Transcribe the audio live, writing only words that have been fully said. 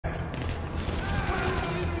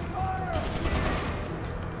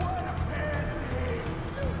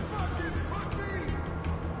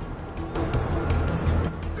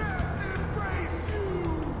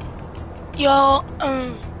Yo,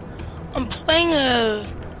 I'm playing a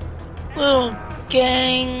little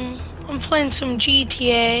gang. I'm playing some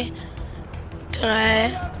GTA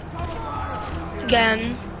today.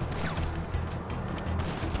 Again.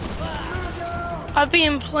 I've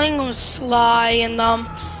been playing with Sly and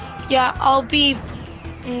yeah, I'll be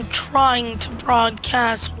trying to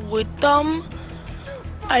broadcast with them.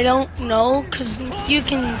 I don't know, cause you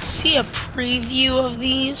can see a preview of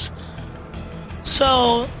these.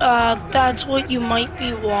 So, that's what you might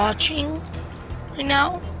be watching right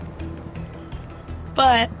now.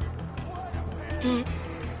 But,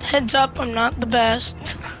 heads up, I'm not the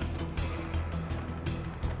best.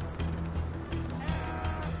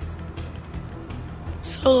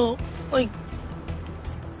 So, like...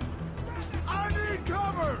 I need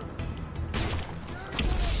cover!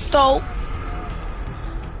 So...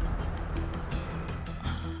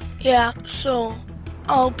 Yeah, so,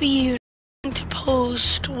 I'll be to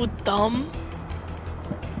post with them.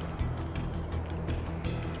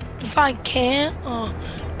 If I can't, I'll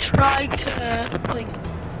try to like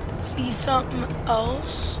see something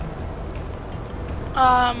else.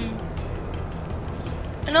 I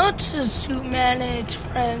know it's a Soupman and its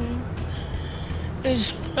friend.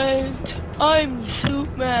 His friend. I'm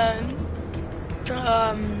Soupman.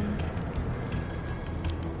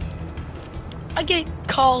 I get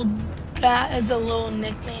called that as a little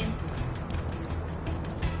nickname.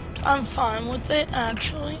 I'm fine with it,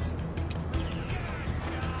 actually.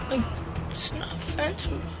 Like, it's not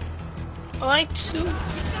offensive. I like soup,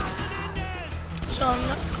 so I'm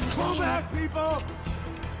not complaining. Pull back, people!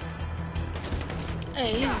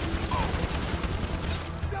 Hey,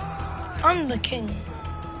 I'm the king.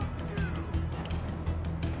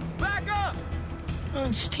 Back up!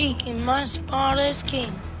 It's taking my spot as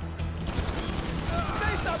king.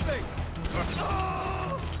 Say something!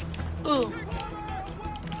 Ooh.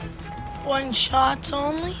 One shots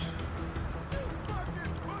only?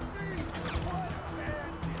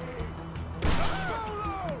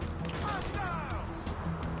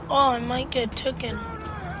 Oh, I might get taken.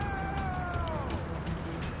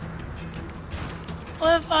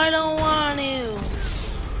 What if I don't want to?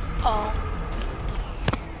 Oh.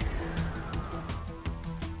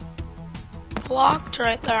 Blocked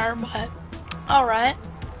right there, but alright.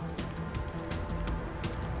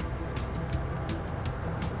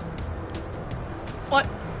 What?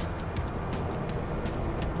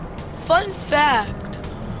 Fun fact,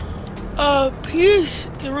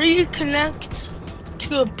 PS3 connects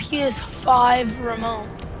to a PS5 remote.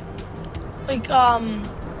 Like,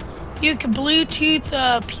 you can Bluetooth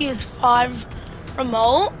a PS5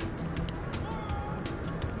 remote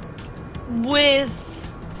with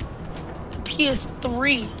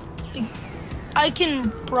PS3. Like, I can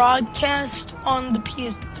broadcast on the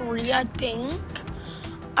PS3, I think.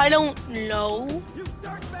 I don't know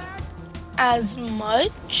as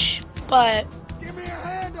much, but Give me a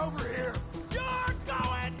hand over here! You're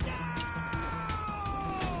going down!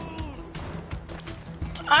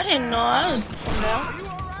 I didn't know I was going down. Are you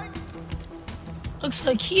alright? Looks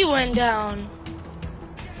like he went down.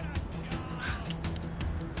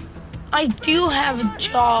 I do have a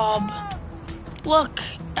job. Look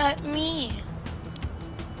at me.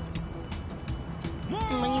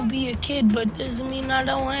 I may be a kid, but doesn't mean I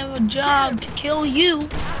don't have a job to kill you.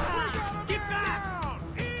 Get back!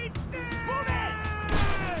 Eat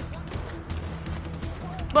this!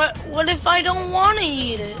 But what if I don't want to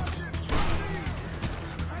eat it?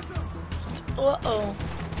 Uh-oh.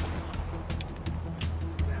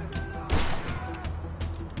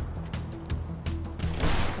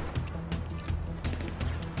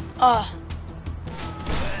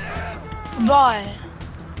 Bye.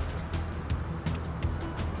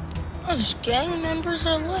 Those gang members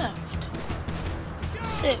are left.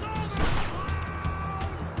 6.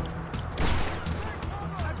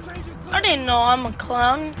 I didn't know I'm a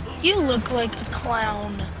clown. You look like a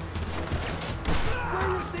clown.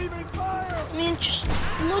 We're receiving fire! I mean, just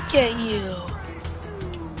look at you.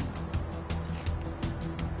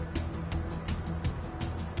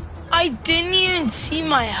 I didn't even see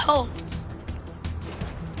my health.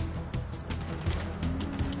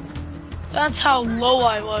 That's how low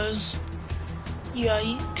I was.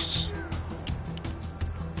 Yikes.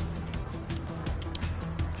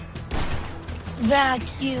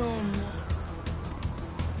 Vacuum.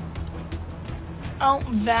 I don't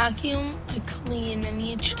vacuum, I clean, and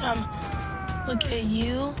each time I look at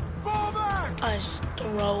you, Fall back! I just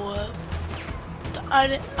throw it. I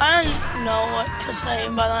don't know what to say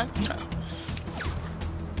about that.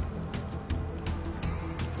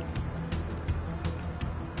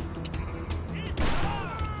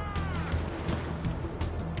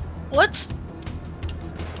 What?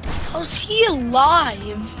 How's he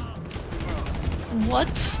alive?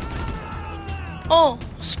 What? Oh,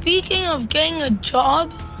 speaking of getting a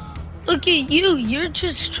job, look at you. You're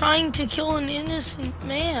just trying to kill an innocent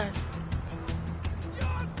man.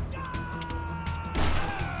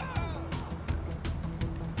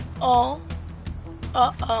 Oh.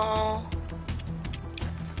 Uh-oh.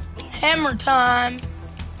 Hammer time.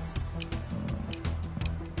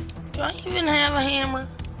 Do I even have a hammer?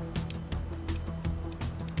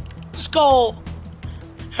 Skull.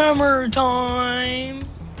 Hammer time.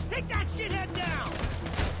 Take that shithead down.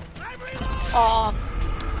 I'm reloading. Oh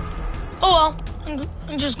well.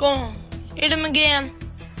 I'm just going to hit him again.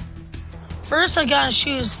 First, I gotta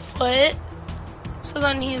shoot his foot. So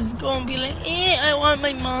then he's gonna be like, I want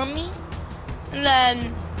my mommy. And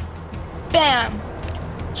then, bam.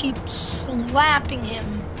 Keep slapping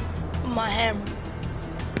him with my hammer.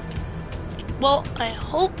 Well, I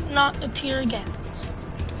hope not the tear gas.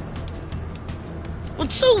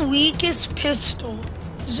 What's the weakest pistol?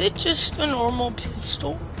 Is it just a normal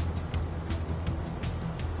pistol?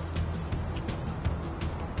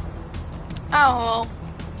 I don't know.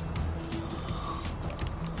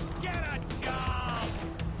 Get a job.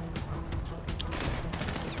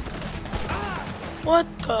 What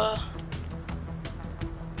the?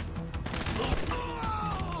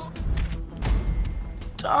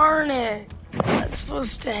 Darn it. I was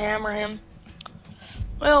supposed to hammer him.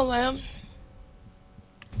 Well then.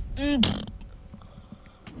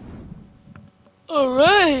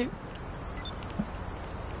 Alright.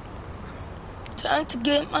 Time to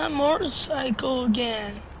get my motorcycle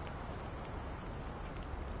again.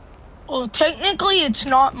 Well, technically it's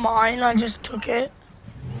not mine, I just took it.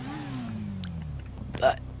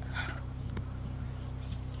 But,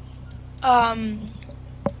 oh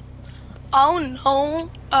no,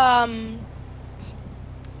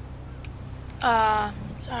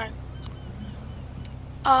 sorry.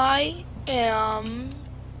 I am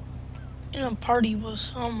in a party with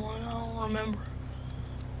someone, I don't remember.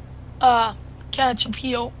 Catch a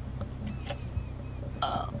peel.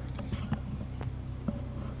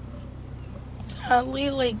 Sadly,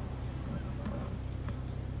 like,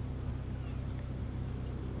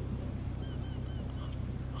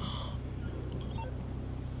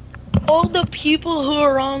 all the people who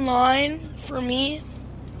are online for me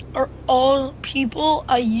are all people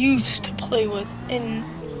I used to play with, and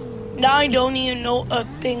now I don't even know a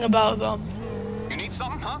thing about them. You need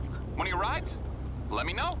something, huh? One of your rides? Let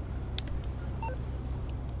me know.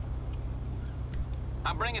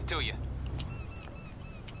 I'll bring it to you.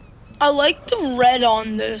 I like the red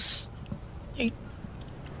on this. Like,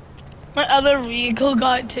 my other vehicle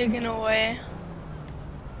got taken away.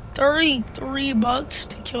 $33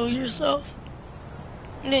 to kill yourself?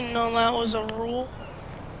 I didn't know that was a rule.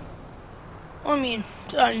 I mean,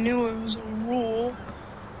 I knew it was a rule,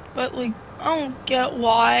 but like, I don't get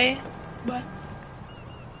why, but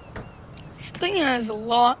this thing has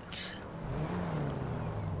lots.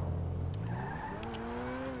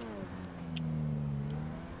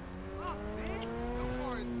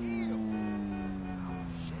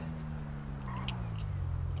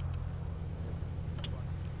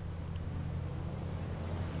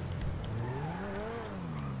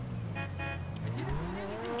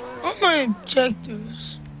 What are my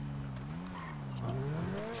objectives?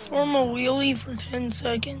 Form a wheelie for 10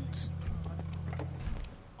 seconds.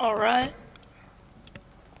 Alright.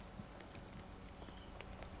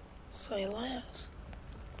 Say less.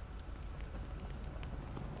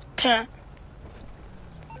 10.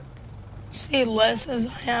 Say less as I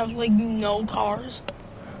have like no cars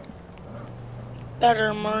that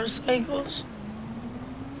are motorcycles.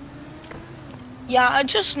 Yeah, I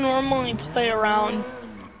just normally play around.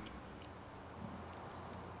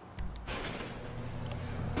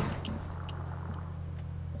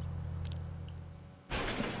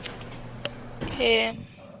 Okay.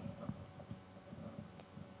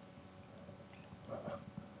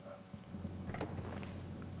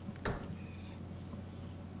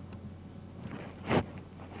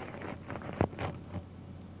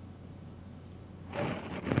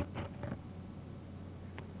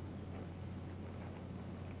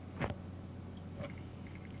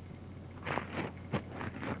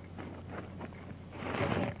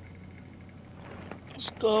 Let's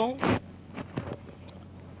go.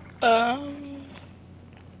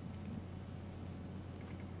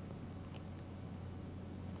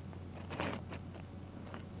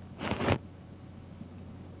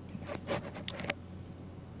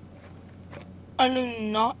 I do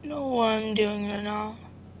not know what I'm doing right now.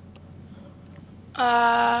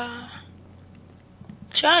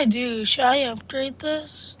 Should I upgrade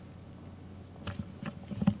this?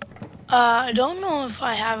 I don't know if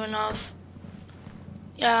I have enough.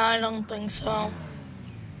 Yeah, I don't think so.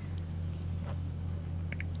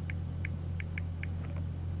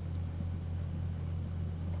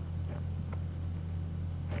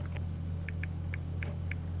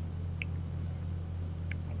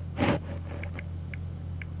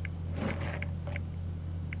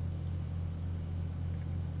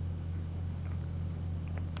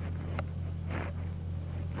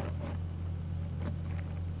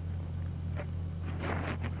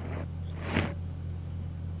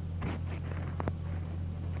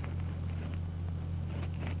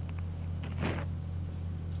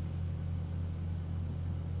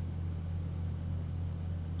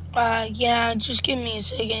 Yeah, just give me a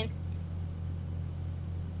second.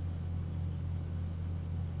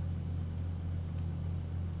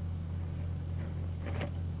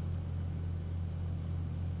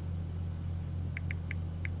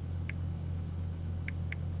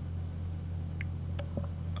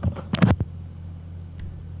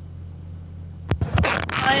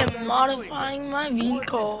 I am modifying my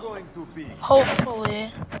vehicle.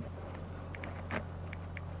 Hopefully.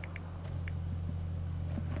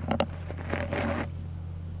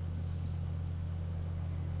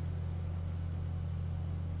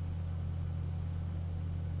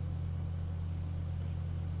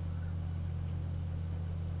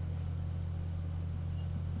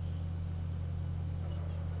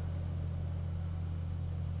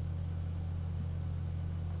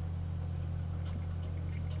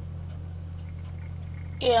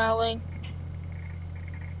 Yeah, like,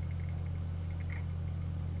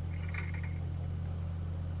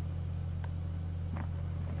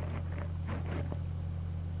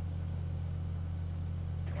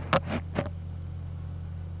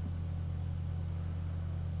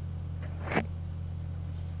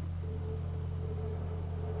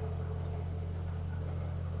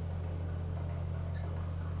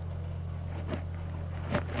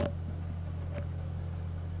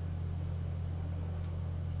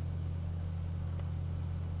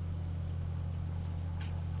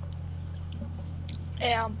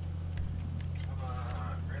 yeah.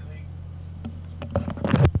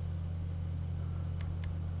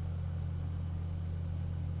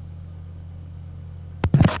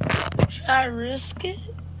 Should I risk it?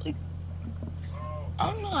 Like,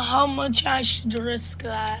 I don't know how much I should risk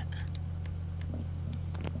that.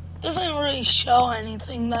 Doesn't really show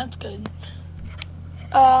anything. That's good.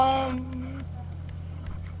 Um,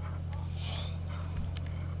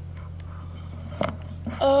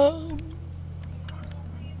 um,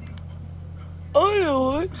 I don't know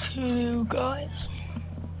what to do, guys.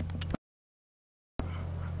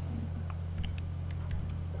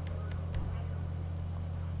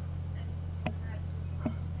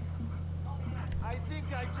 I think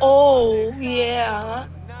I just Oh, bought a yeah.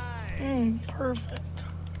 shotgun. Nice. Perfect.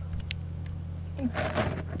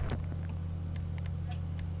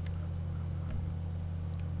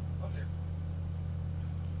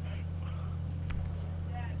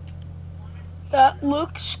 That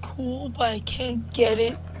looks cool, but I can't get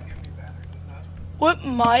it. What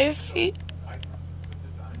my favorite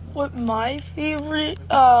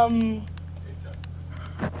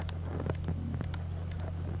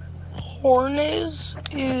horn is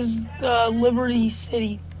the Liberty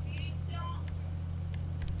City.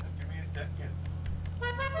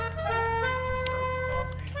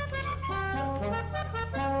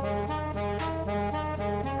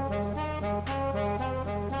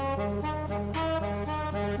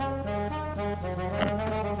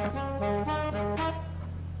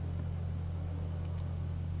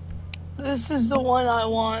 This is the one I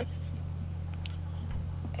want.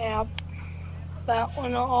 Yep, that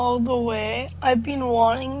one all the way. I've been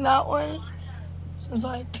wanting that one since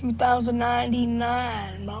like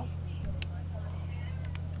 2099, bro.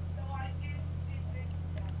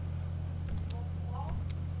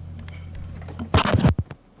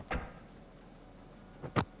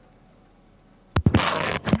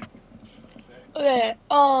 Okay,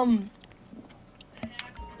 I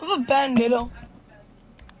have a bandito.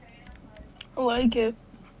 I like it.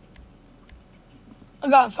 I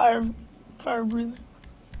got fire breathing.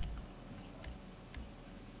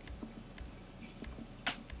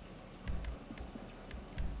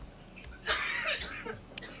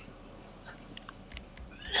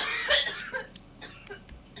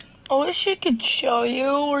 I wish I could show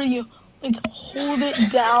you where you like hold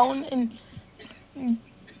it down and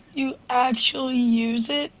you actually use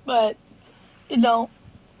it, but you don't.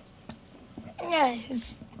 Yeah,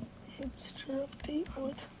 his hipster update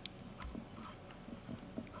was.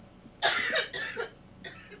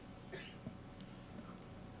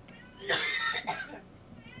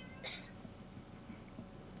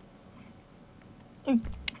 Like,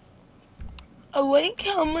 I like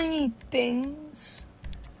how many things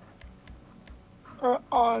are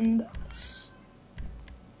on this.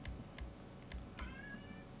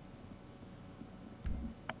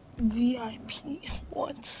 VIP,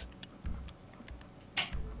 what?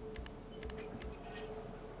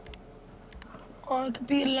 Oh, it could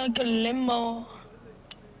be like a limo.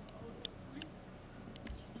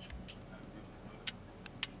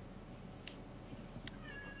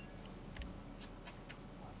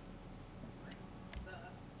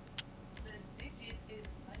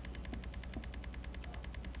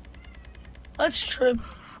 Let's trip.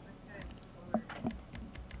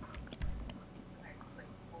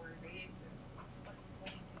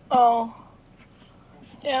 Oh,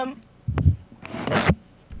 yeah.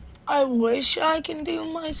 I wish I can do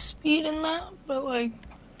my speed in that, but like,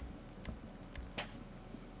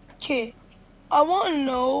 okay, I want to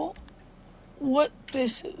know what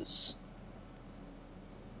this is.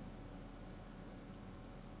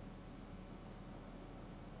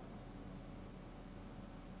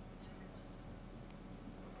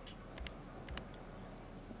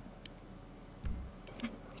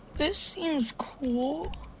 This seems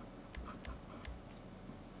cool.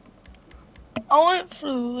 I went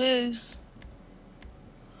for Liz.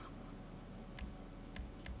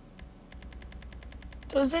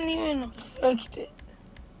 Doesn't even affect it.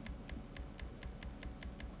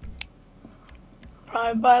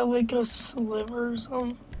 Probably buy like a sliver or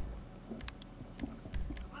something.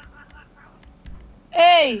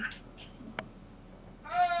 Hey!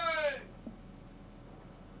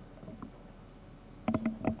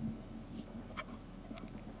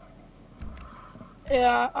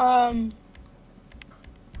 Yeah,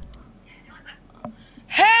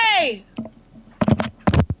 Hey!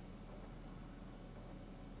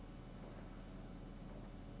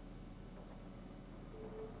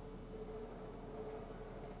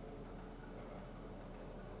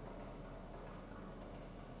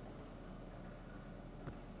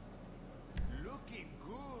 Looking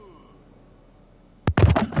good.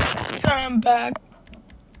 Sorry, I'm back.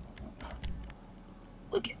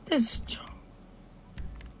 Look at this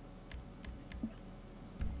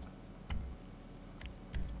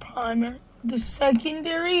primer. The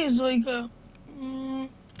secondary is like a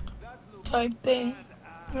That looks type thing,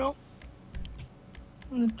 badass. you know?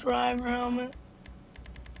 And the driver helmet.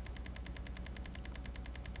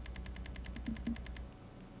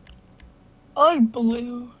 I like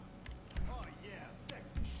blue. Oh yeah,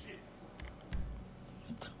 sexy shit.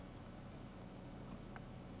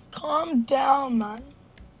 Calm down, man.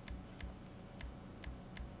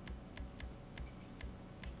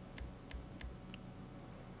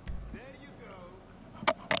 There you go.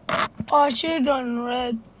 Oh, I should have done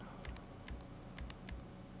red.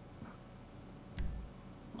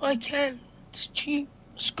 I can't. It's cheap.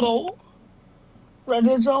 Skull. Red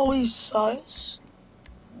is always sus.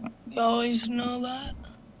 You always know that.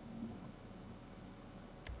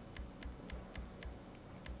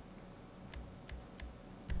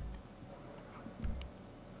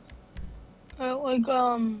 I like,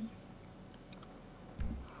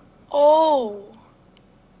 Oh.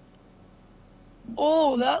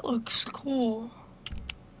 Oh, that looks cool.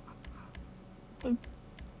 Like,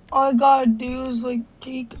 all I gotta do is, like,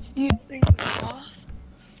 take a few things off.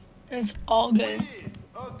 And it's all good. Sweet.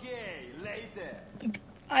 Okay, later. Like,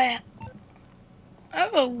 I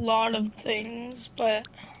have a lot of things, but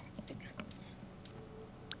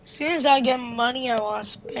as soon as I get money, I want to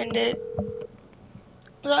spend it.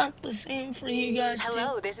 Is that the same for you guys, too?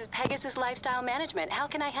 Hello, this is Pegasus Lifestyle Management. How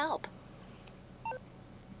can I help?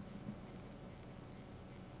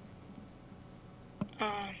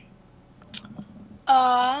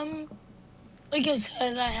 Like I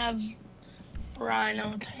said, I have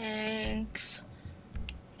rhino tanks,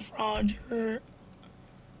 Roger.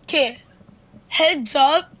 Okay, heads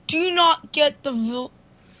up, do not get the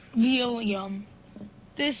Vilium.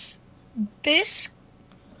 This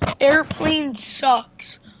airplane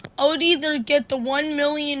sucks. I would either get the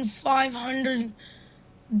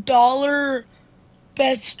 $1,500,000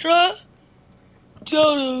 Bestra,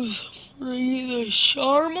 Jodo's free, the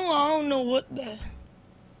Sharma, I don't know what the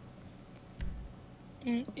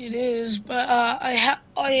it is, but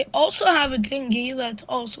I also have a dinghy that's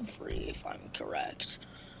also free, if I'm correct.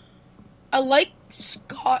 I like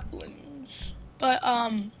Scotland's, but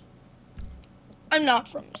I'm not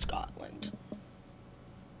from Scotland.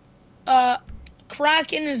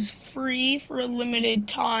 Kraken is free for a limited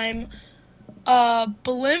time.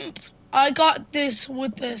 Blimp, I got this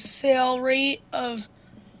with a sale rate of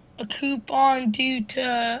a coupon due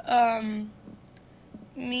to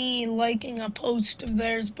me liking a post of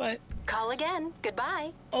theirs, but Call again.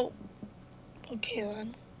 Goodbye. Oh, okay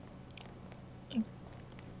then.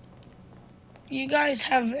 You guys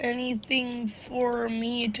have anything for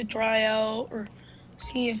me to try out or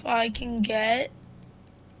see if I can get?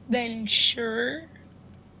 Then sure.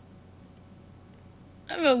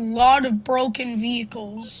 I have a lot of broken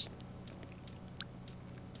vehicles.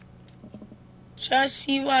 Should I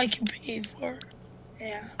see what I can pay for?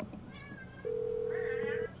 Yeah.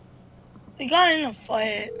 They got in a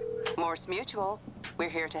fight. Morse Mutual. We're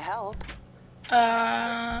here to help.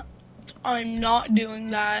 I'm not doing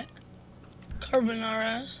that.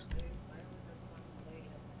 Carbonara.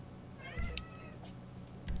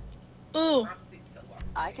 Ooh.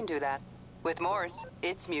 I can do that. With Morse,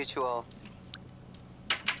 it's mutual.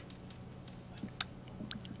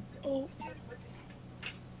 Oh.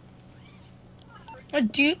 A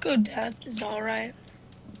Duco death is alright.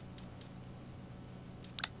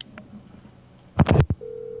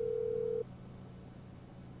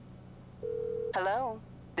 Hello.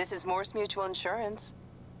 This is Morse Mutual Insurance.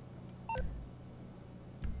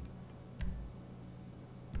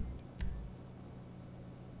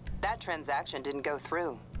 That transaction didn't go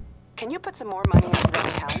through. Can you put some more money into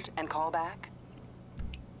that account and call back?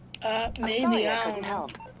 Maybe, I'm sorry I don't couldn't know.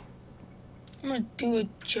 help. I'm gonna do a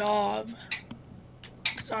job.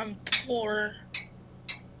 Cause I'm poor.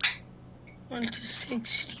 1 to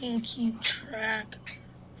 16, keep track.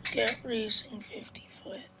 Get racing 50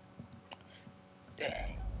 foot.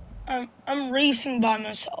 Dang. I'm racing by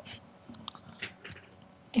myself.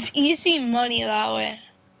 It's easy money that way.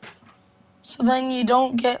 So then you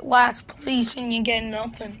don't get last place and you get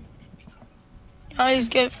nothing. You always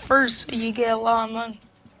get first so you get a lot of money.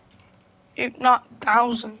 If not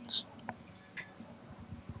thousands.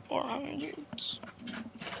 Or hundreds.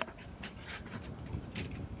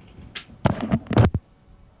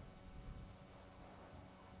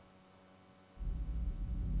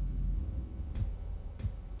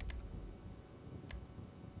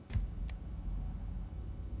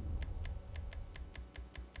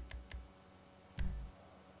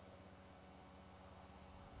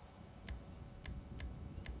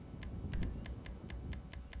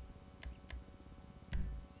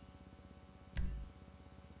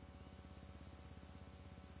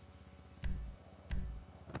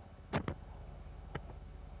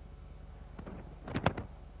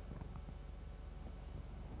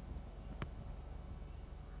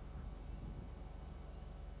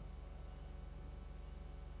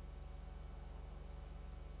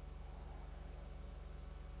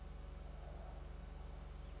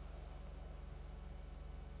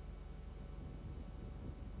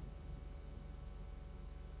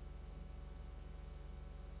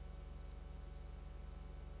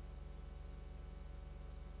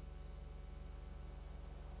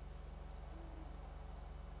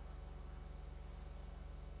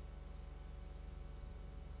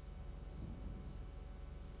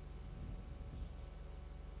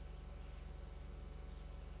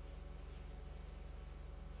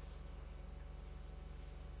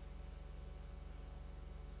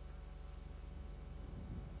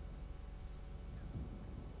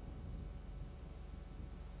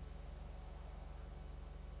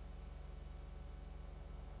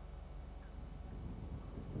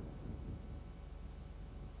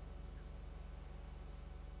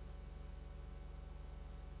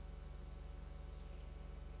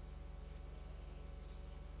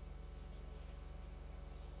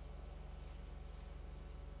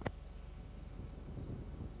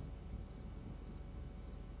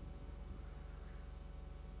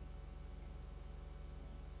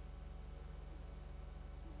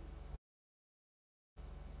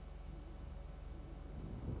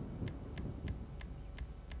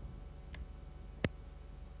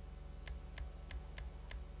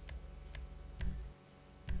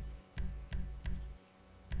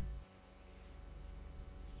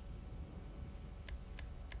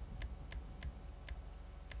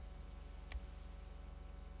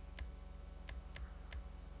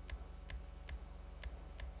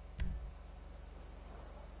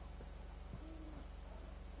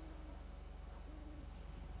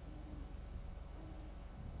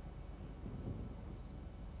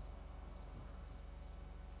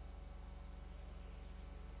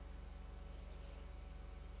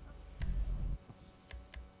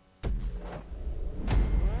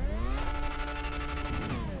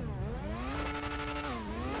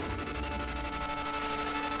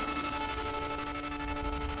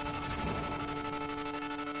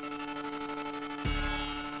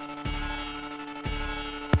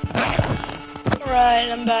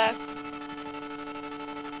 Alright, I'm back.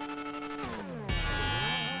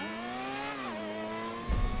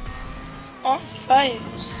 On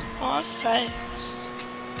face. On face.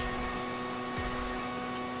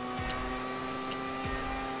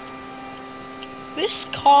 This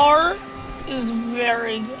car is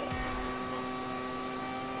very good.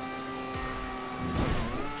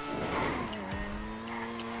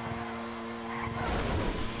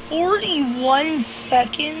 $41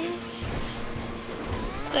 seconds?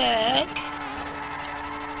 What the heck?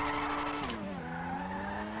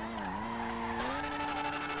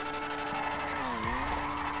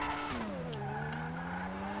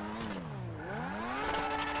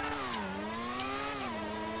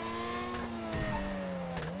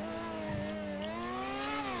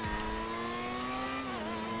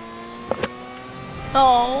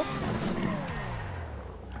 No.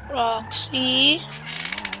 Roxy.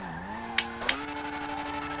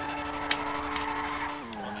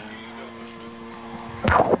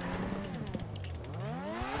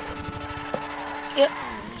 Yep,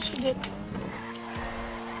 she did.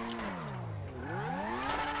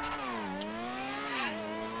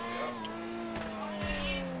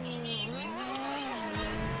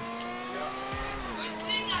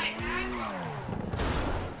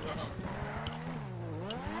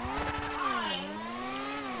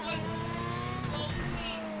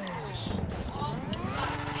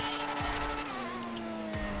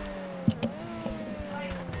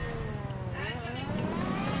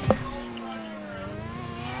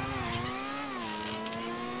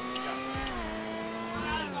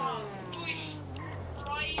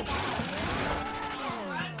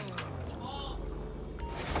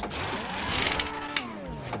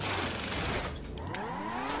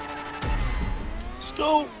 Let's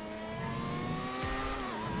go.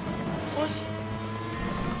 What?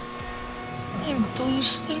 I'm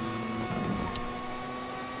boosting.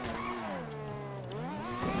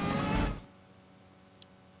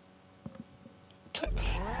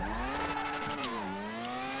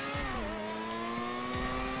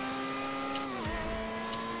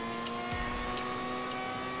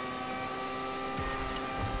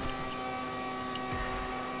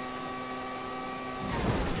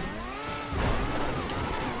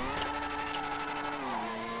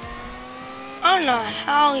 I don't know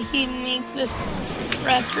how he'd make this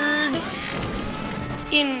record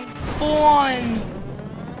in one.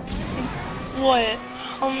 What?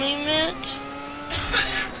 How many minutes?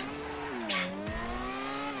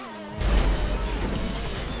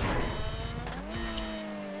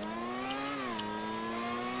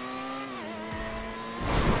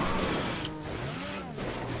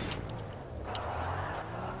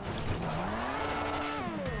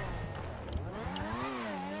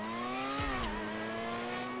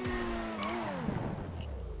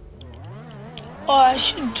 Oh, I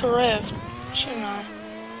should drift, shouldn't I?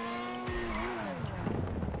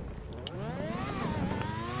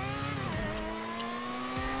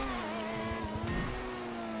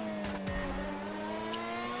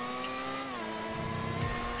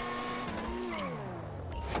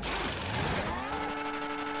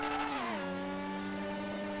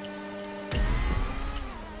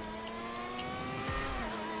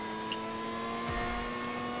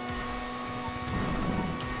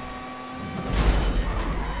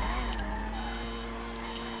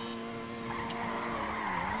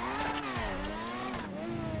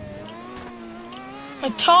 My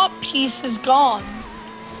top piece is gone.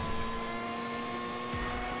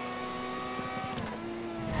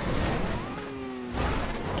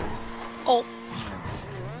 Oh.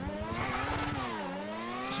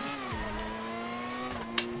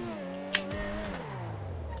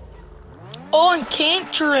 Oh, I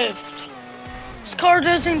can't drift. This car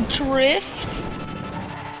doesn't drift?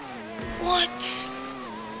 What?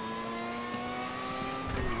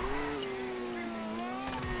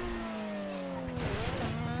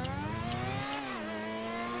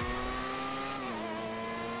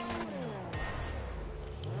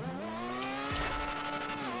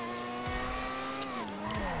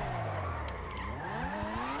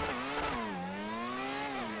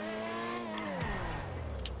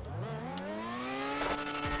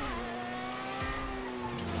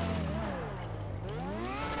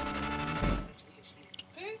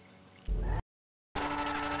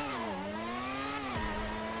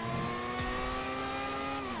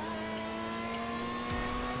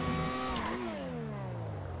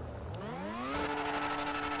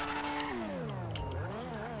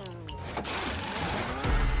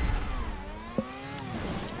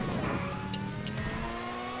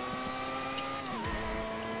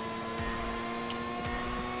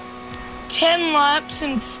 Ten laps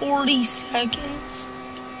in 40 seconds?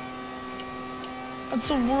 That's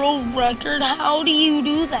a world record. How do you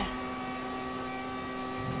do that?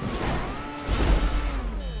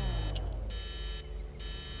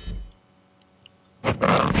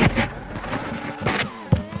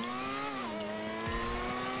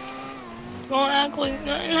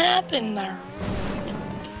 even happened there?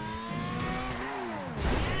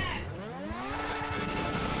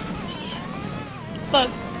 Look,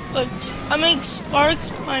 look, I make sparks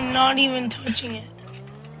by not even touching it.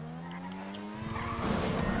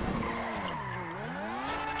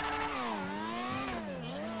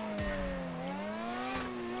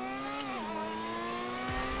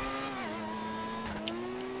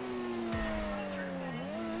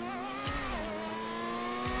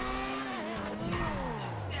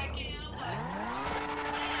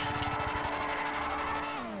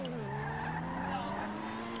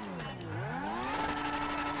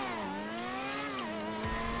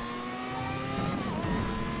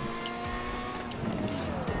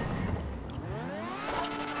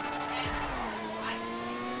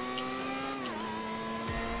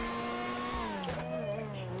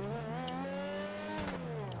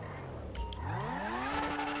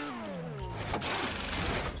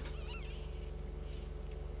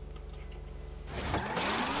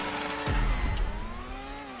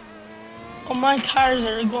 Oh, my tires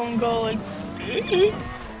are gonna go like.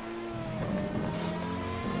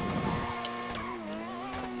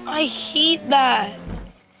 I hate that.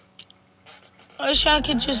 I wish I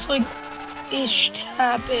could just like ish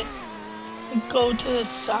tap it, like, go to the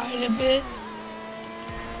side a bit.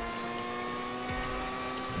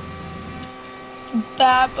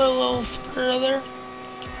 Tap a little further.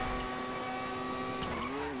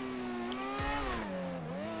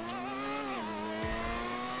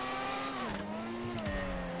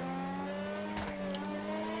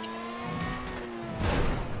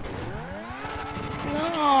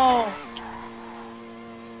 No.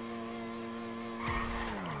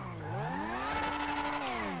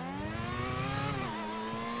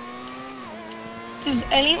 Does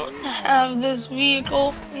anyone have this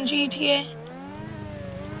vehicle in GTA?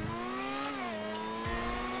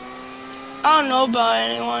 I don't know about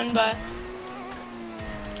anyone, but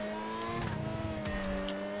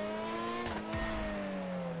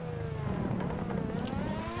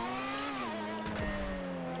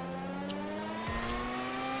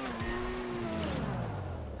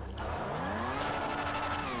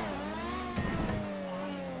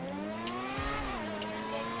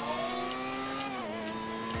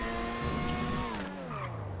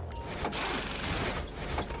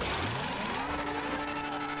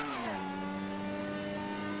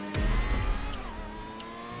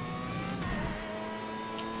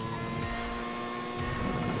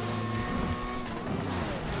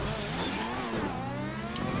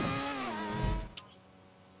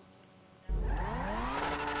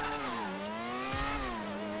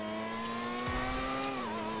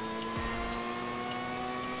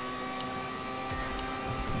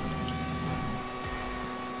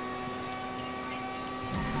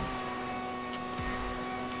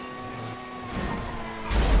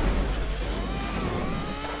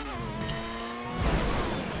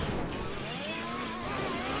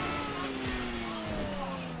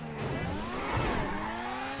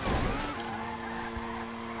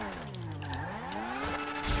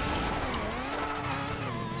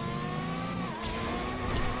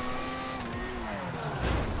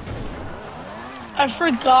I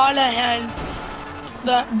forgot I had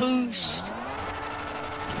that boost.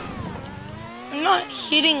 I'm not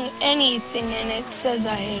hitting anything and it says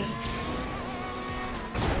I hit it.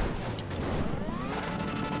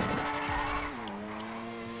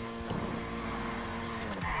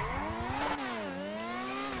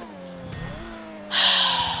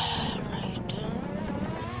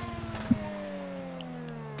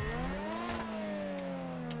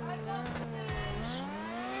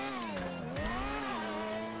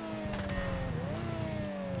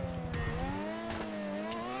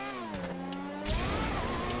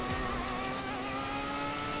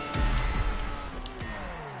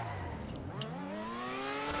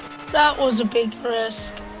 That was a big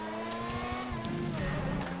risk.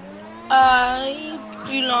 I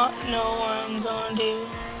do not know what I'm gonna do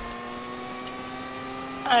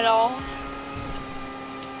at all.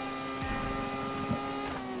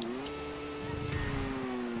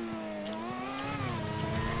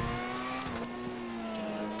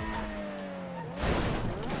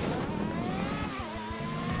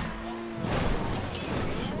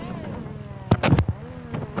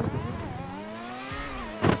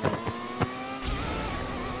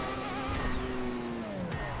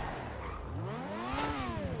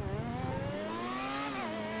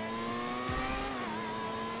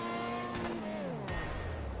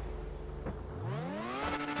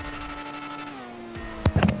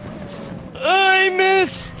 I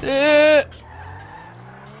missed it.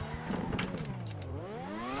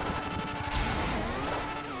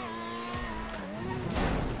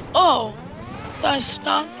 I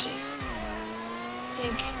stopped it.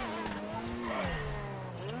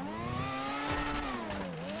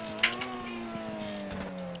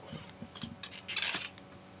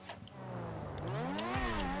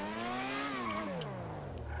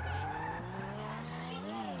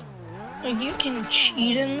 Like, you can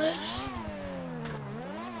cheat in this?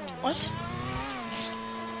 What?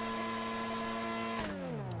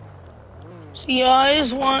 So you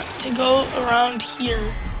always want to go around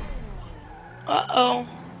here. Uh-oh.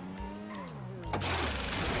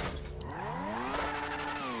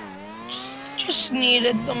 Just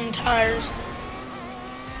needed them tires.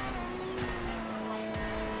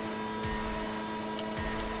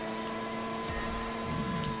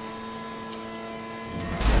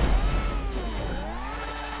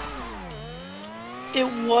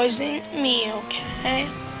 It wasn't me, okay?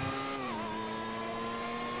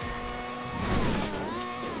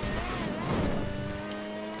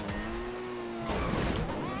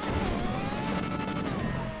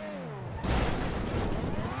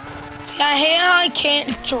 See, I hate how I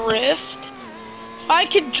can't drift. If I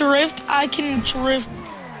could drift, I can drift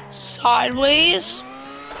sideways.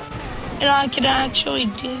 And I could actually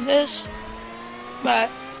do this. But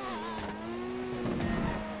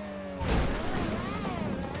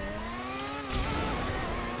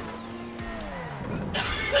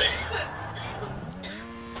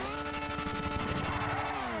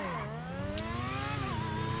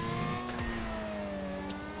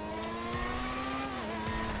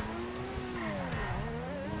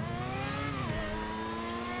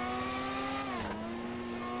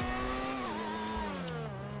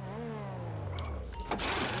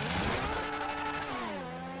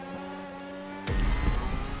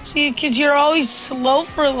see, because you're always slow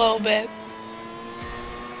for a little bit.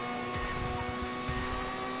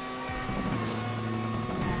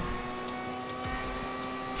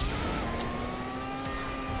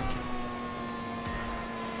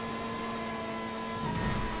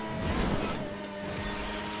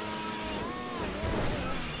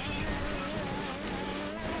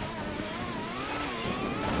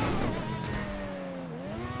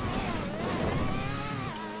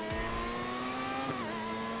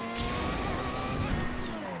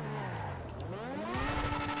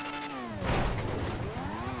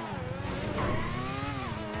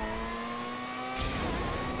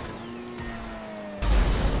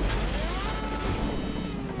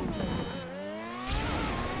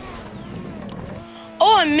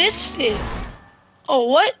 Oh, I missed it. Oh,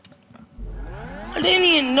 what? I didn't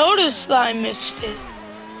even notice that I missed it.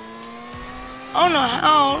 I don't know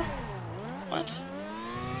how. What?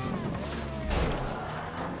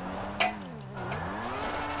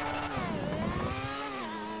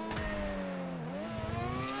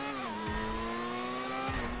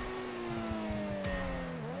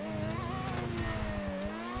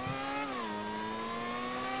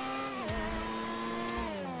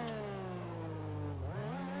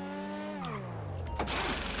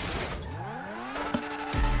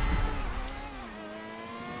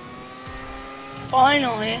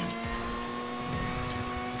 Finally.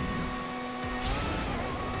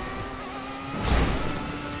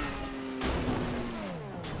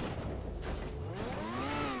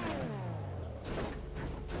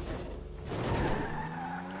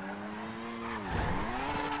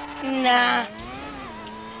 Nah.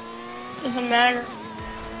 Doesn't matter.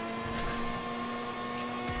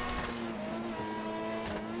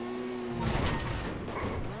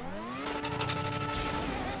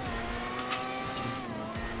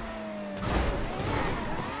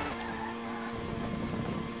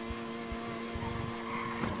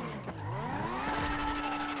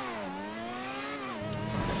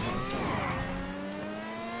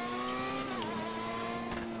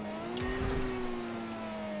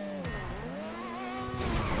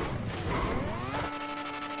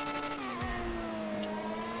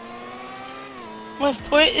 My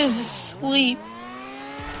foot is asleep.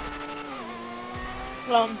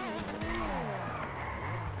 My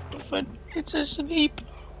foot is asleep.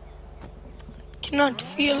 Cannot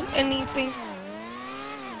feel anything.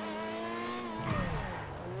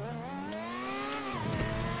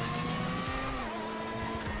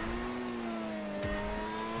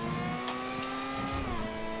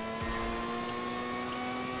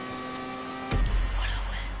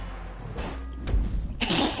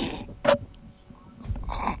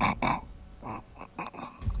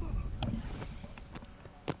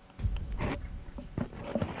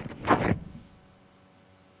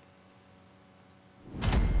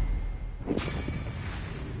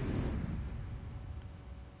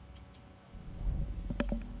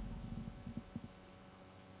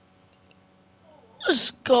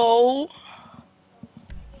 Let's go.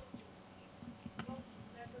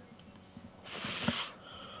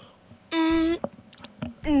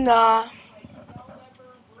 Nah.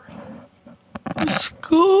 Let's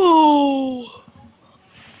go.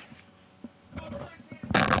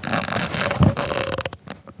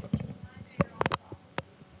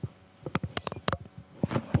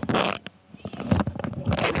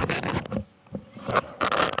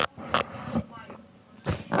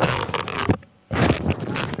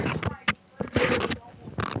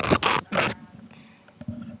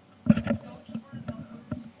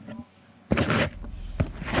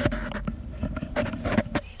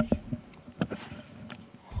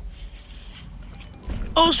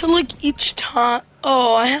 Oh, so like each time.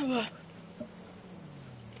 Oh, I have a.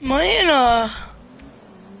 Am I in a.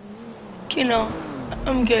 You know,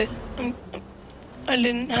 I'm good. I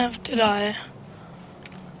didn't have to die.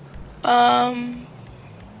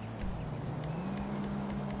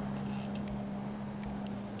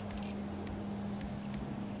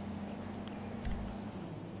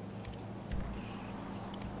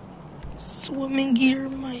 Swimming gear,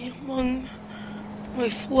 my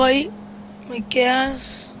flight, my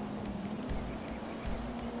gas.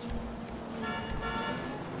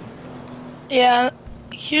 Yeah,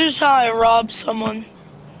 here's how I rob someone.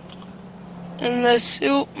 In the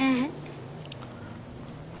suit.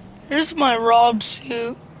 Here's my rob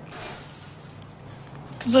suit.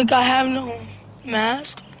 Cause like I have no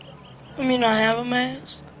mask. I mean, I have a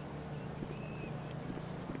mask.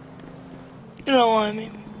 You know what I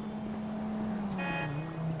mean.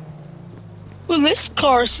 Well, this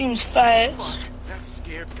car seems fast. That's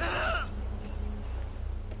scary.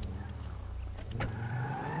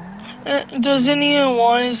 Doesn't even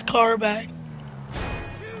want his car back.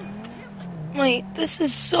 Wait, this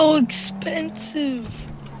is so expensive.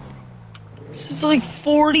 This is like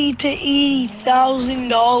 $40,000 to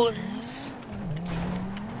 $80,000.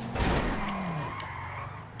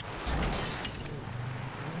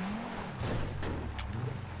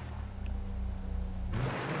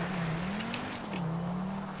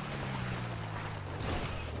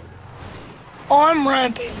 Oh, I'm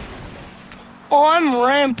ramping. Oh, I'm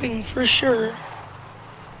ramping for sure.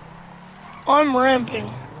 I'm ramping.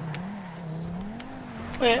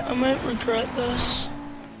 Wait, I might regret this.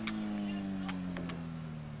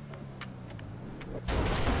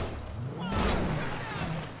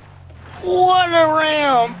 What a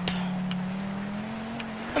ramp!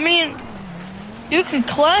 I mean, you could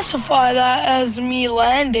classify that as me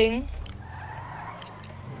landing.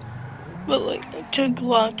 But like, it took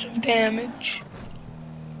lots of damage.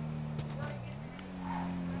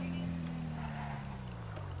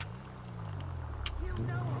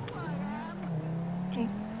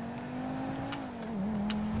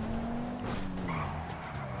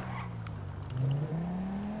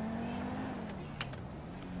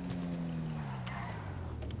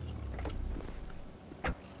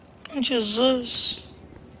 Which is this?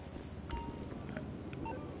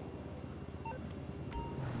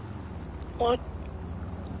 What?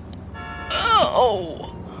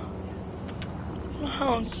 Oh!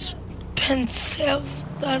 How expensive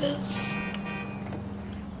that is.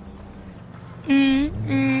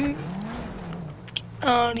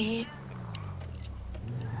 Out of here.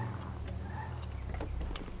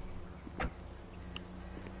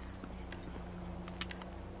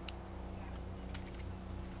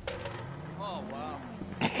 Oh, wow.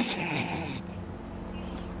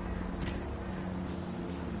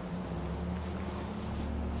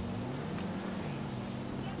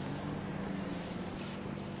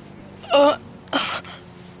 I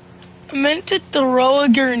meant to throw a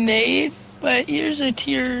grenade, but here's a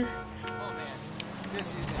tear. Oh, man. This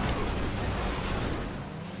isn't...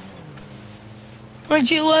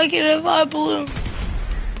 Would you like it if I blew?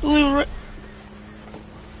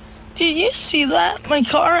 Did you see that? My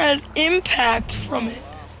car had impact from it.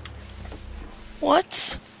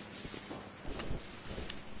 What?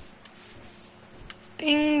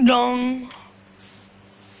 Ding dong.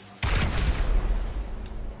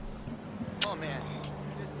 Oh, man.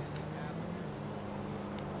 This isn't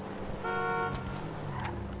happening.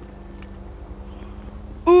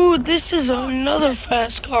 Ooh, this is another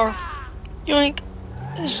fast car. Yoink.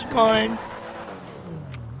 This is mine.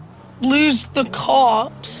 Lose the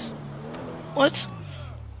cops. What?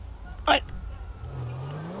 I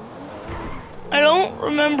don't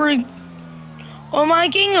remember. Am I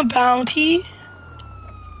getting a bounty?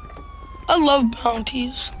 I love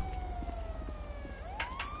bounties.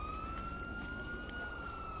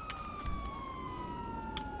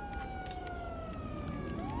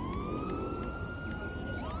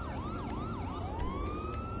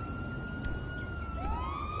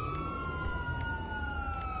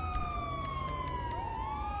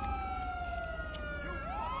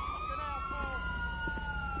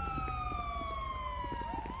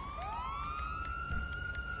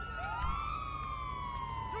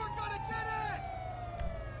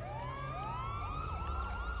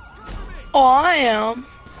 Oh, I am.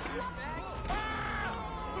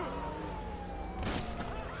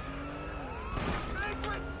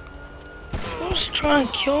 Who's trying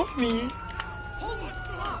to kill me?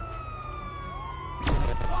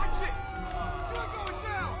 Watch it! You're going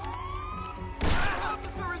down! That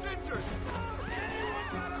officer is injured!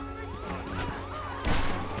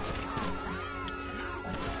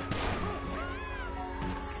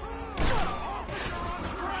 Officer on the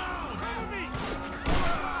ground! Heavy!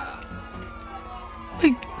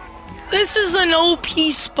 Like, this is an OP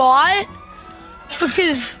spot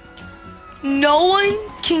because no one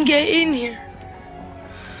can get in here.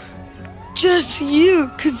 Just you,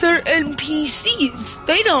 because they're NPCs.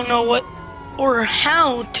 They don't know what or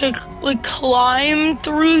how to like climb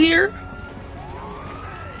through here.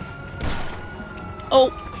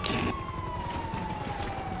 Oh.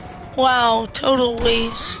 Wow, total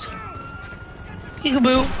waste.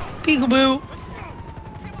 Peekaboo, peekaboo,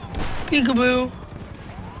 peekaboo,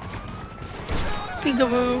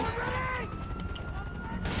 peekaboo.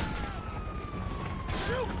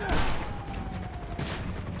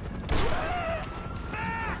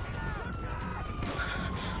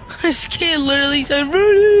 This kid literally said,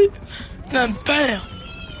 "Ready?" And then bam.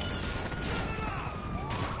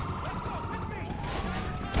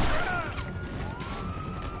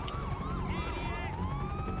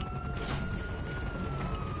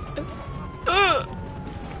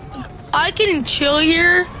 I can chill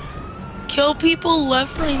here, kill people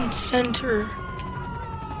left, right, and center.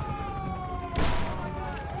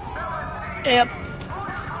 Yep.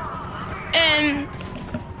 And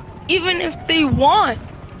even if they want,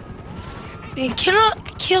 they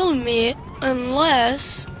cannot kill me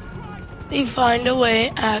unless they find a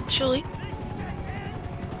way actually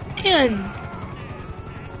in.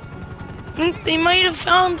 I think they might have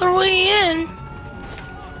found their way in.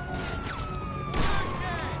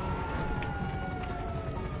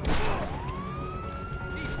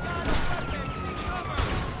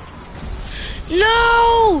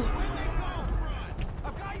 No!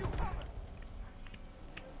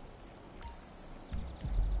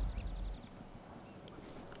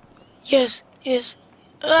 Yes, yes.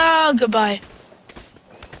 Ah, goodbye.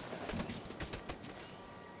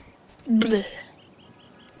 Bleh.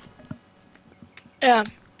 Yeah.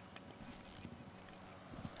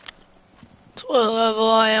 That's what level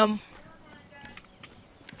I am.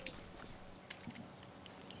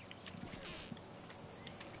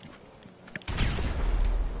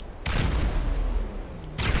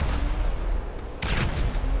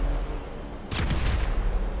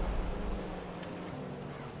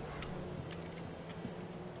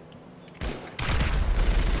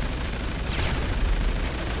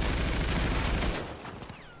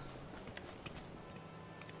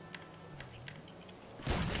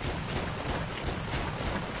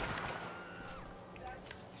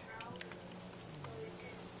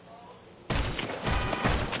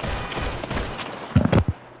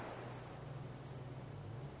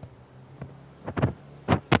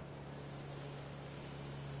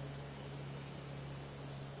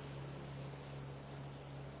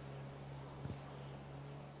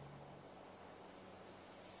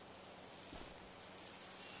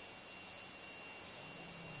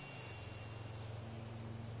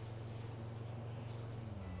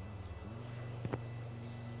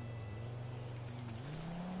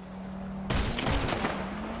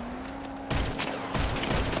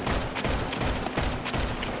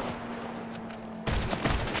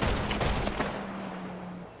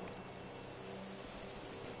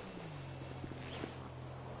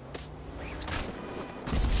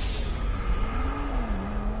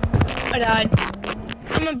 I died.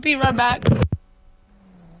 I'm gonna be right back.